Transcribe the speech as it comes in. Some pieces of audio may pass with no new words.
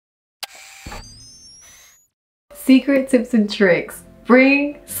Secret tips and tricks.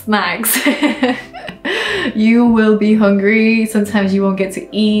 Bring snacks. You will be hungry. Sometimes you won't get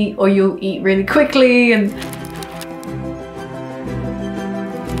to eat, or you'll eat really quickly and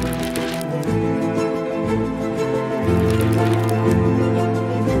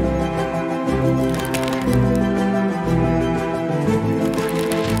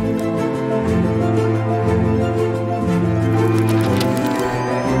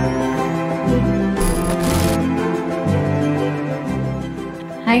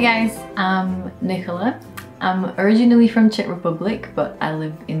Hi guys, I'm Nikola. I'm originally from Czech Republic, but I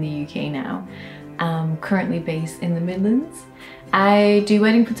live in the UK now. I'm currently based in the Midlands. I do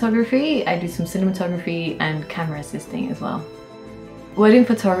wedding photography, I do some cinematography and camera assisting as well. Wedding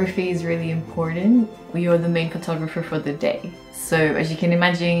photography is really important. You're the main photographer for the day. So as you can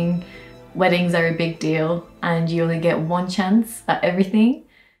imagine, weddings are a big deal and you only get one chance at everything.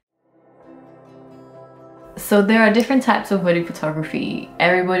 So there are different types of wedding photography.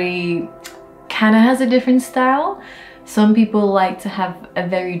 Everybody kind of has a different style. Some people like to have a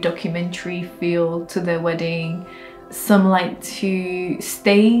very documentary feel to their wedding. Some like to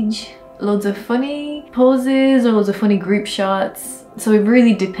stage loads of funny poses or loads of funny group shots. So it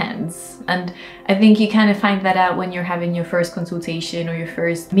really depends. And I think you kind of find that out when you're having your first consultation or your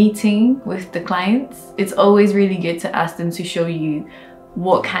first meeting with the clients. It's always really good to ask them to show you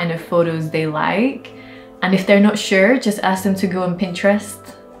what kind of photos they like. And if they're not sure, just ask them to go on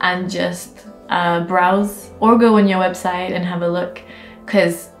Pinterest and just browse, or go on your website and have a look,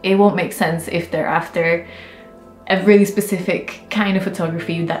 because it won't make sense if they're after a really specific kind of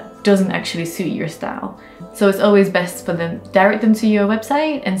photography that doesn't actually suit your style. So it's always best for them, direct them to your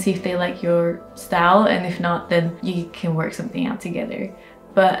website and see if they like your style, and if not, then you can work something out together.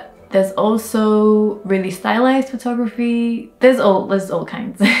 But there's also really stylized photography. There's all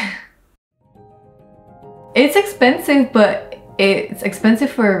kinds. It's expensive, but it's expensive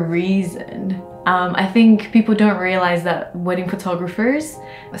for a reason. I think people don't realize that wedding photographers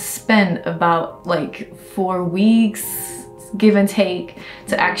spend about like 4 weeks, give and take,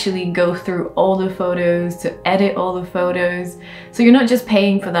 to actually go through all the photos, to edit all the photos. So you're not just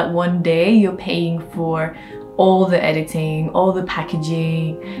paying for that one day, you're paying for all the editing, all the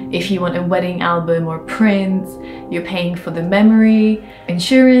packaging. If you want a wedding album or print, you're paying for the memory,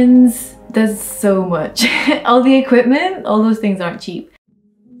 insurance. There's so much. All the equipment, all those things aren't cheap.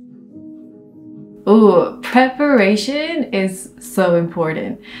 Oh, preparation is so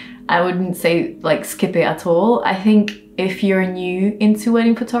important. I wouldn't say like skip it at all. I think if you're new into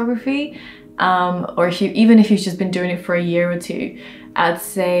wedding photography, or even if you've just been doing it for a year or two, I'd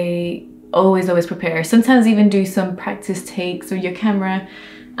say always prepare. Sometimes even do some practice takes with your camera,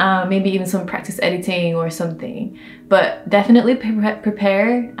 maybe even some practice editing or something. But definitely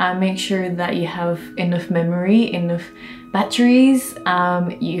prepare, make sure that you have enough memory, enough batteries,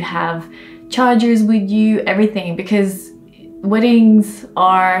 you have chargers with you, everything, because weddings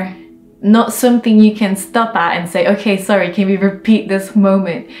are not something you can stop at and say, okay, sorry, can we repeat this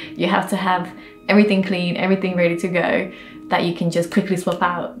moment? You have to have everything clean, everything ready to go, that you can just quickly swap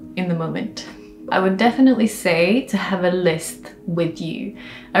out in the moment. I would definitely say to have a list with you.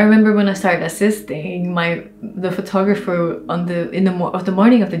 I remember when I started assisting, the photographer on the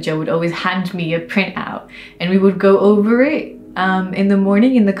morning of the job would always hand me a printout, and we would go over it in the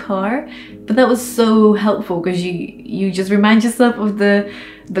morning in the car. But that was so helpful, because you just remind yourself of the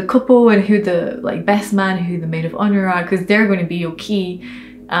couple and who the best man, who the maid of honor are, because they're going to be your key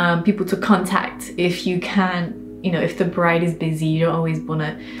people to contact if you can't, if the bride is busy. You don't always want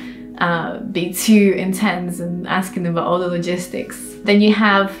to be too intense and asking them about all the logistics. Then you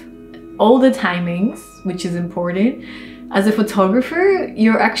have all the timings, which is important. As a photographer,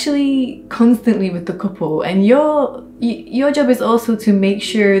 you're actually constantly with the couple, and your job is also to make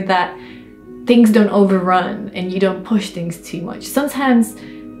sure that things don't overrun and you don't push things too much. Sometimes,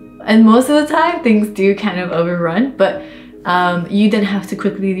 and most of the time, things do kind of overrun, but you then have to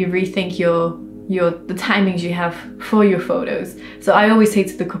quickly rethink the timings you have for your photos. So I always say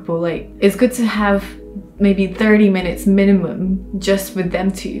to the couple, it's good to have maybe 30 minutes minimum just with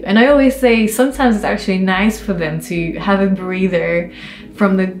them two. And I always say sometimes it's actually nice for them to have a breather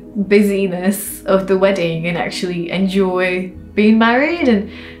from the busyness of the wedding and actually enjoy being married,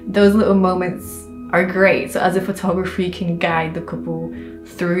 and those little moments are great. So as a photographer, you can guide the couple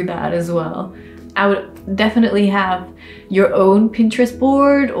through that as well. I would definitely have your own Pinterest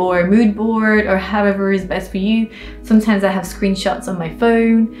board or mood board or however is best for you. Sometimes I have screenshots on my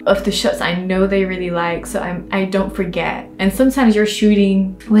phone of the shots I know they really like, so I don't forget. And sometimes you're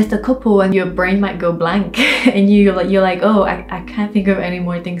shooting with a couple and your brain might go blank and you're like, oh, I can't think of any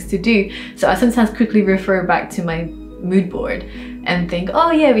more things to do. So I sometimes quickly refer back to my mood board and think,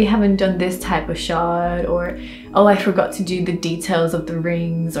 oh yeah, we haven't done this type of shot, or oh, I forgot to do the details of the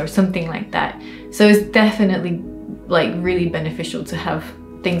rings or something like that. So it's definitely like really beneficial to have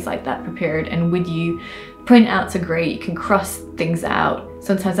things like that prepared. And with you, printouts are great. You can cross things out.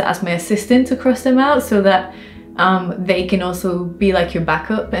 Sometimes I ask my assistant to cross them out so that they can also be like your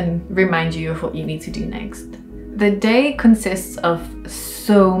backup and remind you of what you need to do next. The day consists of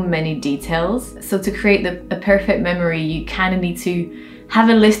so many details. So to create a perfect memory, you kind of need to have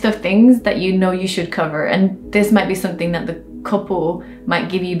a list of things that you know you should cover. And this might be something that the couple might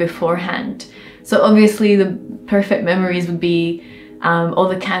give you beforehand. So obviously the perfect memories would be all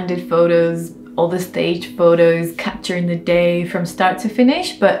the candid photos, all the stage photos, capturing the day from start to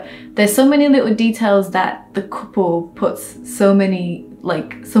finish. But there's so many little details that the couple puts so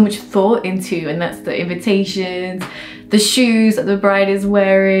much thought into, and that's the invitations, the shoes that the bride is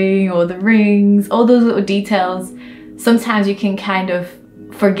wearing, or the rings, all those little details. Sometimes you can kind of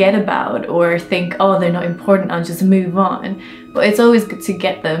forget about or think, oh, they're not important, I'll just move on. But it's always good to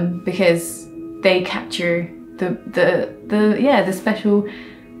get them because they capture the special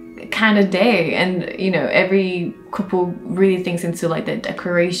kind of day. And you know, every couple really thinks into like the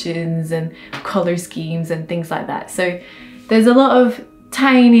decorations and color schemes and things like that. So there's a lot of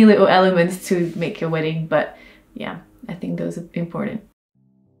tiny little elements to make your wedding, but yeah, I think those are important.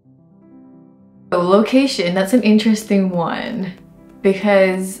 So location, that's an interesting one,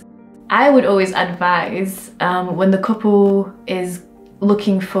 because I would always advise when the couple is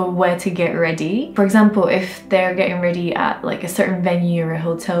looking for where to get ready. For example, if they're getting ready at like a certain venue or a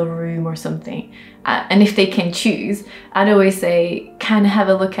hotel room or something, and if they can choose, I'd always say kind of have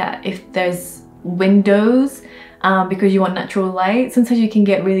a look at if there's windows, because you want natural light. Sometimes you can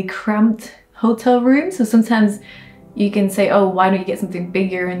get really cramped hotel rooms, so sometimes you can say, oh, why don't you get something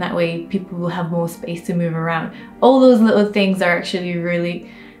bigger, and that way people will have more space to move around. All those little things are actually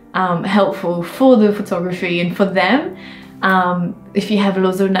really helpful for the photography and for them. If you have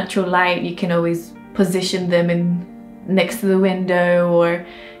loads of natural light, you can always position them in next to the window or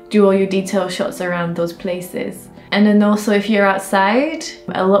do all your detail shots around those places. And then also if you're outside,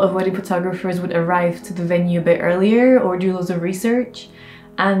 a lot of wedding photographers would arrive to the venue a bit earlier or do loads of research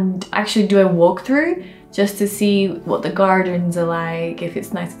and actually do a walkthrough just to see what the gardens are like, if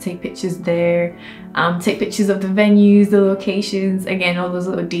it's nice to take pictures there, take pictures of the venues, the locations. Again, all those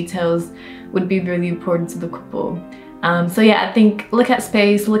little details would be really important to the couple. So yeah, I think look at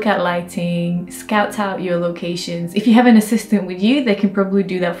space, look at lighting, scout out your locations. If you have an assistant with you, they can probably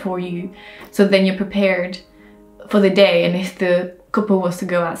do that for you. So then you're prepared for the day, and if the couple was to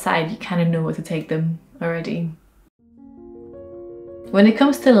go outside, you kind of know where to take them already. When it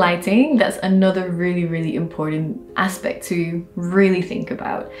comes to lighting, that's another really important aspect to really think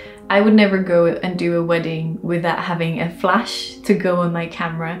about. I would never go and do a wedding without having a flash to go on my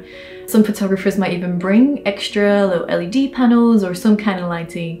camera. Some photographers might even bring extra little LED panels or some kind of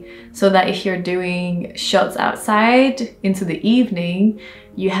lighting so that if you're doing shots outside into the evening,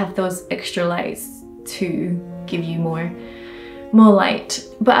 you have those extra lights to give you more light.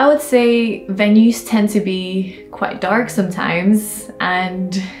 But I would say venues tend to be quite dark sometimes,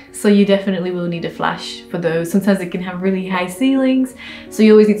 and so you definitely will need a flash for those. Sometimes it can have really high ceilings, so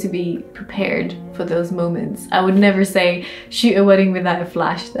you always need to be prepared for those moments. I would never say shoot a wedding without a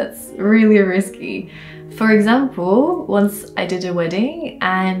flash. That's really risky. For example, once I did a wedding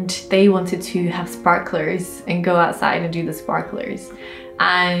and they wanted to have sparklers and go outside and do the sparklers,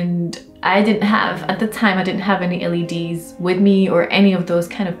 and at the time I didn't have any LEDs with me or any of those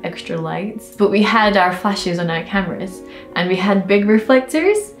kind of extra lights, but we had our flashes on our cameras and we had big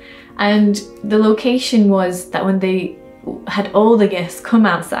reflectors, and the location was that when they had all the guests come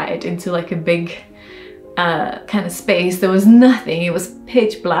outside into like a big kind of space, there was nothing. It was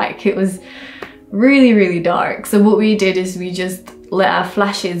pitch black. It was really dark. So what we did is we just let our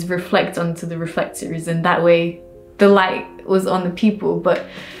flashes reflect onto the reflectors, and that way the light was on the people. But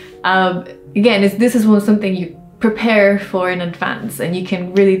again, this is something you prepare for in advance, and you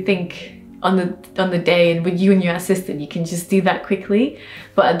can really think on the day, and with you and your assistant you can just do that quickly.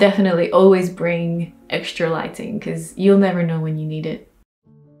 But definitely always bring extra lighting because you'll never know when you need it.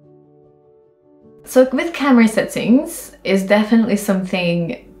 So with camera settings is definitely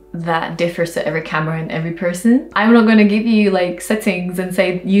something that differs to every camera and every person. I'm not going to give you like settings and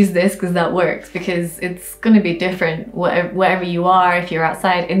say use this because that works, because it's going to be different wherever you are, if you're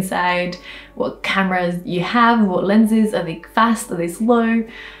outside, inside, what cameras you have, what lenses, are they fast, are they slow?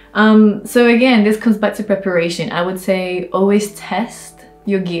 So again, this comes back to preparation. I would say always test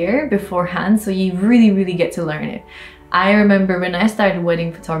your gear beforehand so you really get to learn it. I remember when I started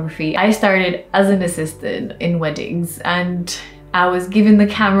wedding photography, I started as an assistant in weddings, and I was given the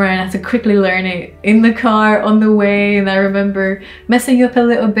camera and I had to quickly learn it in the car on the way, and I remember messing up a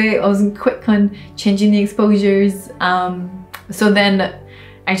little bit. I wasn't quick on changing the exposures. So then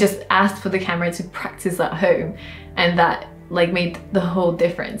I just asked for the camera to practice at home, and that like made the whole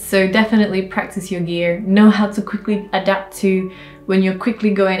difference. So definitely practice your gear, know how to quickly adapt to when you're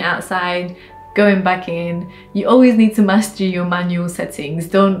quickly going outside, going back in. You always need to master your manual settings.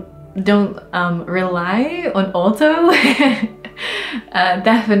 Don't rely on auto.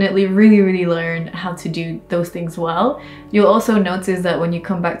 Definitely really learn how to do those things well. You'll also notice that when you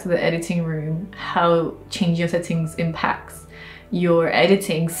come back to the editing room, how changing your settings impacts your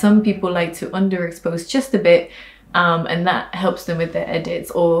editing. Some people like to underexpose just a bit, and that helps them with their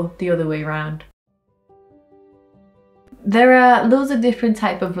edits, or the other way around. There are loads of different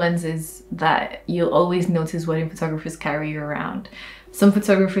type of lenses that you'll always notice wedding photographers carry around. Some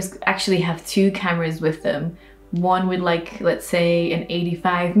photographers actually have two cameras with them. One with like, let's say an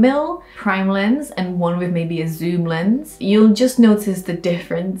 85mm prime lens, and one with maybe a zoom lens. You'll just notice the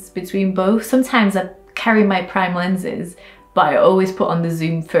difference between both. Sometimes I carry my prime lenses, but I always put on the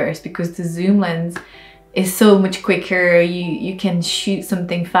zoom first, because the zoom lens is so much quicker. You can shoot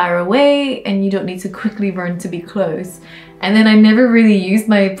something far away and you don't need to quickly run to be close. And then I never really use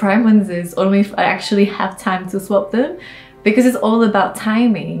my prime lenses, only if I actually have time to swap them, because it's all about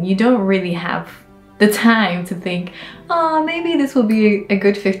timing. You don't really have the time to think, oh, maybe this will be a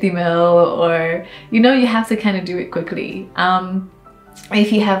good 50mm, or, you know, you have to kind of do it quickly.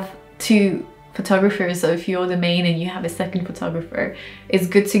 If you have two photographers, so if you're the main and you have a second photographer, it's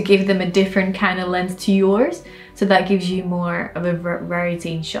good to give them a different kind of lens to yours, so that gives you more of a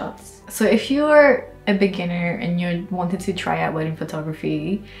variety in shots. So if you're a beginner and you're wanting to try out wedding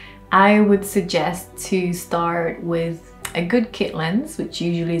photography, I would suggest to start with a good kit lens, which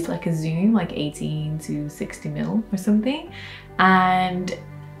usually is like a zoom, like 18 to 60mm or something. And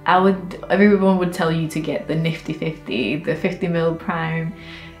everyone would tell you to get the nifty 50, the 50mm prime.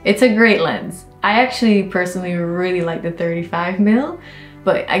 It's a great lens. I actually personally really like the 35mm,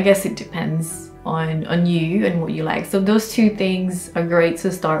 but I guess it depends on you and what you like. So those two things are great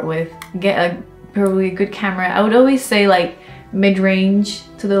to start with. Get probably a good camera. I would always say like mid-range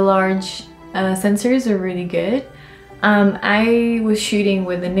to the large sensors are really good. I was shooting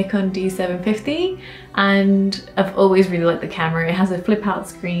with a Nikon D750, and I've always really liked the camera. It has a flip out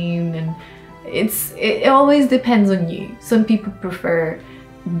screen, and it always depends on you. Some people prefer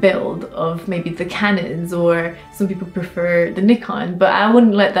build of maybe the Canons, or some people prefer the Nikon, but I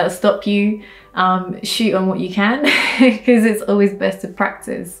wouldn't let that stop you. Shoot on what you can, because it's always best to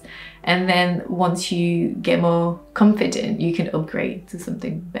practice, and then once you get more confident, you can upgrade to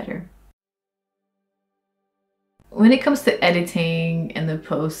something better. When it comes to editing and the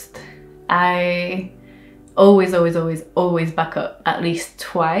post, I always back up at least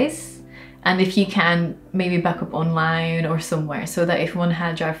twice. And if you can, maybe back up online or somewhere, so that if one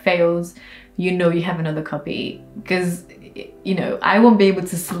hard drive fails, you know you have another copy. Because, you know, I won't be able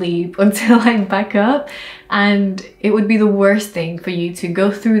to sleep until I back up, and it would be the worst thing for you to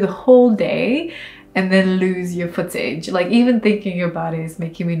go through the whole day and then lose your footage. Like, even thinking about it is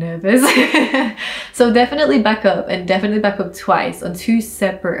making me nervous. So definitely back up, and definitely back up twice on two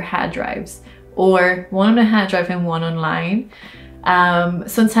separate hard drives, or one on a hard drive and one online.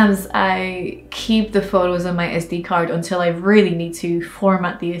 Sometimes I keep the photos on my SD card until I really need to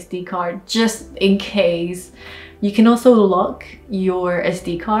format the SD card, just in case. You can also lock your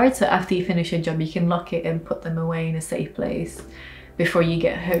SD card, so after you finish your job, you can lock it and put them away in a safe place before you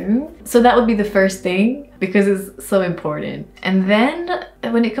get home. So that would be the first thing, because it's so important. And then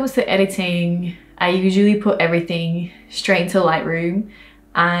when it comes to editing, I usually put everything straight into Lightroom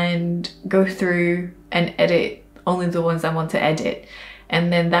and go through and edit only the ones I want to edit.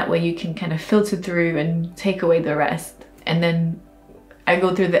 And then that way you can kind of filter through and take away the rest. And then I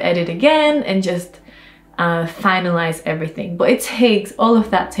go through the edit again and just finalize everything. But all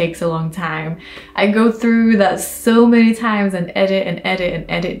of that takes a long time. I go through that so many times and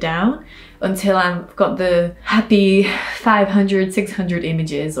edit down until I've got the happy 500, 600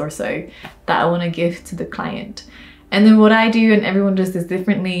 images or so that I want to give to the client. And then what I do, and everyone does this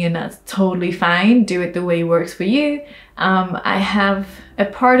differently, and that's totally fine. Do it the way it works for you. I have a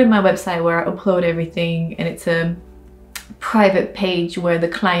part of my website where I upload everything, and it's a private page where the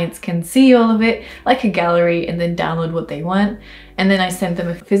clients can see all of it, like a gallery, and then download what they want. And then I send them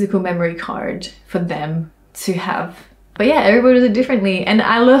a physical memory card for them to have. But yeah, everybody does it differently. And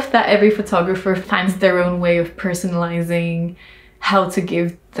I love that every photographer finds their own way of personalizing how to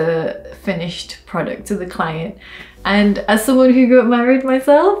give the finished product to the client. And as someone who got married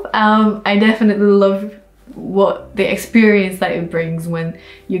myself, I definitely love what the experience that it brings when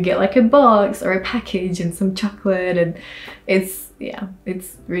you get like a box or a package and some chocolate, and it's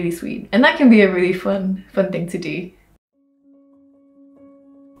really sweet. And that can be a really fun thing to do.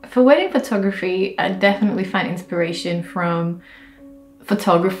 For wedding photography, I definitely find inspiration from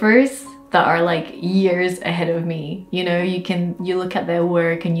photographers that are like years ahead of me. You know, you look at their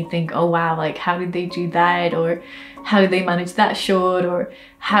work and you think, oh wow, like how did they do that, or how did they manage that shot, or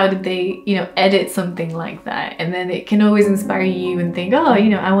how did they, you know, edit something like that. And then it can always inspire you and think, oh, you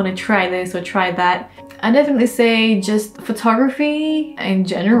know, I want to try this or try that. I definitely say just photography in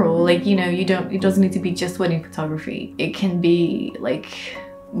general, like, you know, it doesn't need to be just wedding photography. It can be like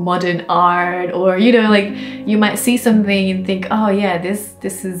modern art, or, you know, like you might see something and think, oh yeah, this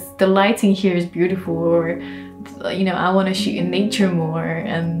is, the lighting here is beautiful, or, you know, I want to shoot in nature more.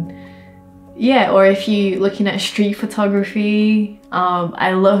 And yeah, or if you're looking at street photography,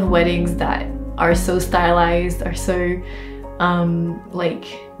 I love weddings that are so stylized, are so like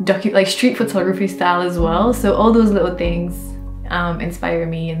street photography style as well. So all those little things inspire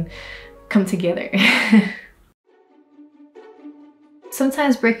me and come together.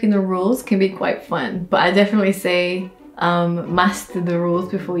 Sometimes breaking the rules can be quite fun, but I definitely say master the rules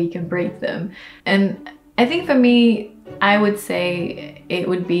before you can break them. And I think for me, I would say it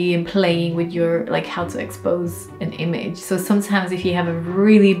would be in playing with your, like, how to expose an image. So sometimes if you have a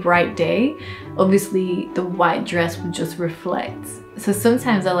really bright day, obviously the white dress will just reflect. So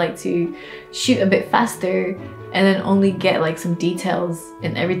sometimes I like to shoot a bit faster and then only get like some details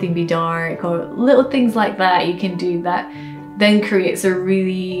and everything be dark, or little things like that you can do that then creates a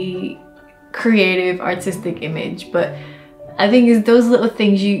really creative, artistic image. But I think it's those little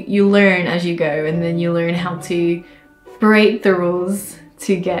things you learn as you go, and then you learn how to break the rules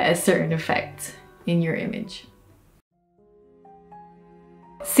to get a certain effect in your image.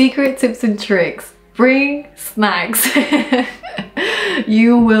 Secret tips and tricks. Bring snacks.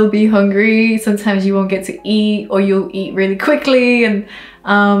 You will be hungry. Sometimes you won't get to eat, or you'll eat really quickly. And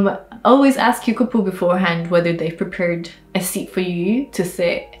always ask your couple beforehand whether they've prepared a seat for you to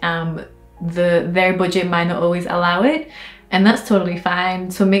sit. Their budget might not always allow it, and that's totally fine.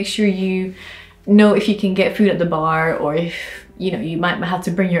 So make sure you know if you can get food at the bar, or if, you know, you might have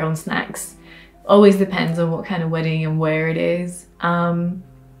to bring your own snacks. Always depends on what kind of wedding and where it is.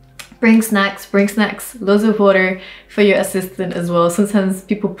 Bring snacks, loads of water for your assistant as well. Sometimes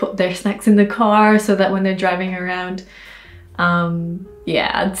people put their snacks in the car so that when they're driving around,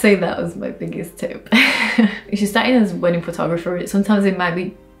 yeah, I'd say that was my biggest tip. If you're starting as a wedding photographer, sometimes it might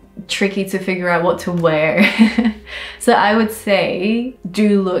be tricky to figure out what to wear. So I would say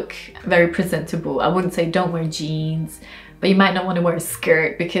do look very presentable. I wouldn't say don't wear jeans, but you might not want to wear a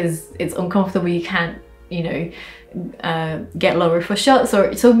skirt because it's uncomfortable. You can't, you know, get lower for shots.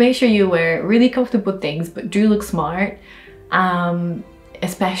 Or so make sure you wear really comfortable things, but do look smart.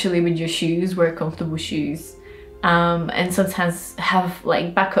 Especially with your shoes, wear comfortable shoes. And sometimes have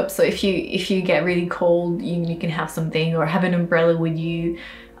like backups. So if you get really cold, you can have something, or have an umbrella with you,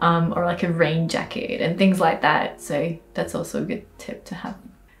 or like a rain jacket and things like that. So that's also a good tip to have.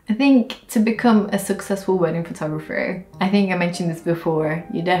 I think to become a successful wedding photographer, I think I mentioned this before,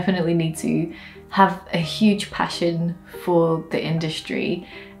 you definitely need to have a huge passion for the industry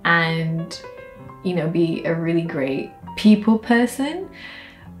and, you know, be a really great people person.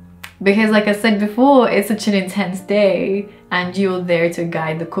 Because like I said before, it's such an intense day and you're there to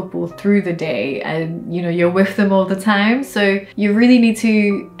guide the couple through the day, and you know, you're with them all the time. So you really need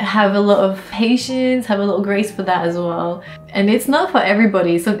to have a lot of patience, have a little grace for that as well. And it's not for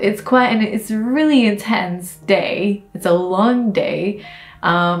everybody. So it's a really intense day. It's a long day.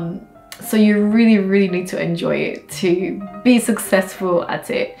 So you really need to enjoy it to be successful at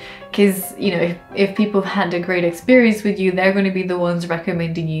it. Because, you know, if people have had a great experience with you, they're going to be the ones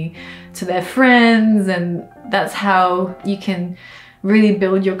recommending you to their friends, and that's how you can really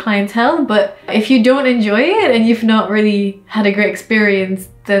build your clientele. But if you don't enjoy it and you've not really had a great experience,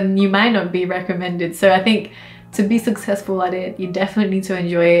 then you might not be recommended. So I think to be successful at it, you definitely need to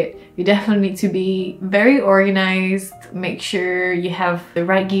enjoy it. You definitely need to be very organized, make sure you have the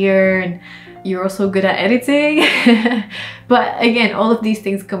right gear and you're also good at editing. But again, all of these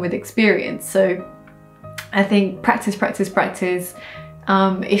things come with experience. So I think practice, practice, practice.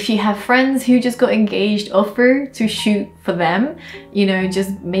 If you have friends who just got engaged, offer to shoot for them, you know,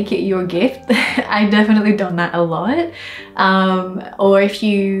 just make it your gift. I definitely done that a lot. Or if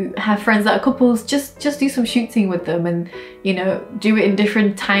you have friends that are couples, just do some shooting with them, and you know, do it in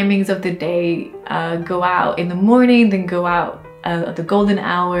different timings of the day. Go out in the morning, then go out at the golden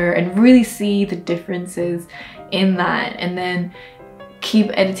hour, and really see the differences in that. And then keep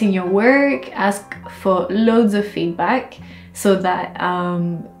editing your work, ask for loads of feedback, so that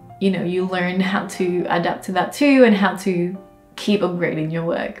you know, you learn how to adapt to that too, and how to keep upgrading your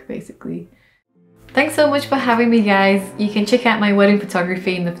work, basically. Thanks so much for having me, guys. You can check out my wedding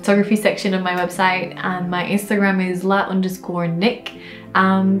photography in the photography section of my website, and my Instagram is lat_Nick.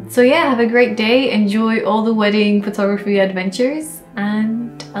 So yeah, have a great day, enjoy all the wedding photography adventures,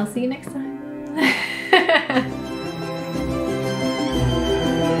 and I'll see you next time.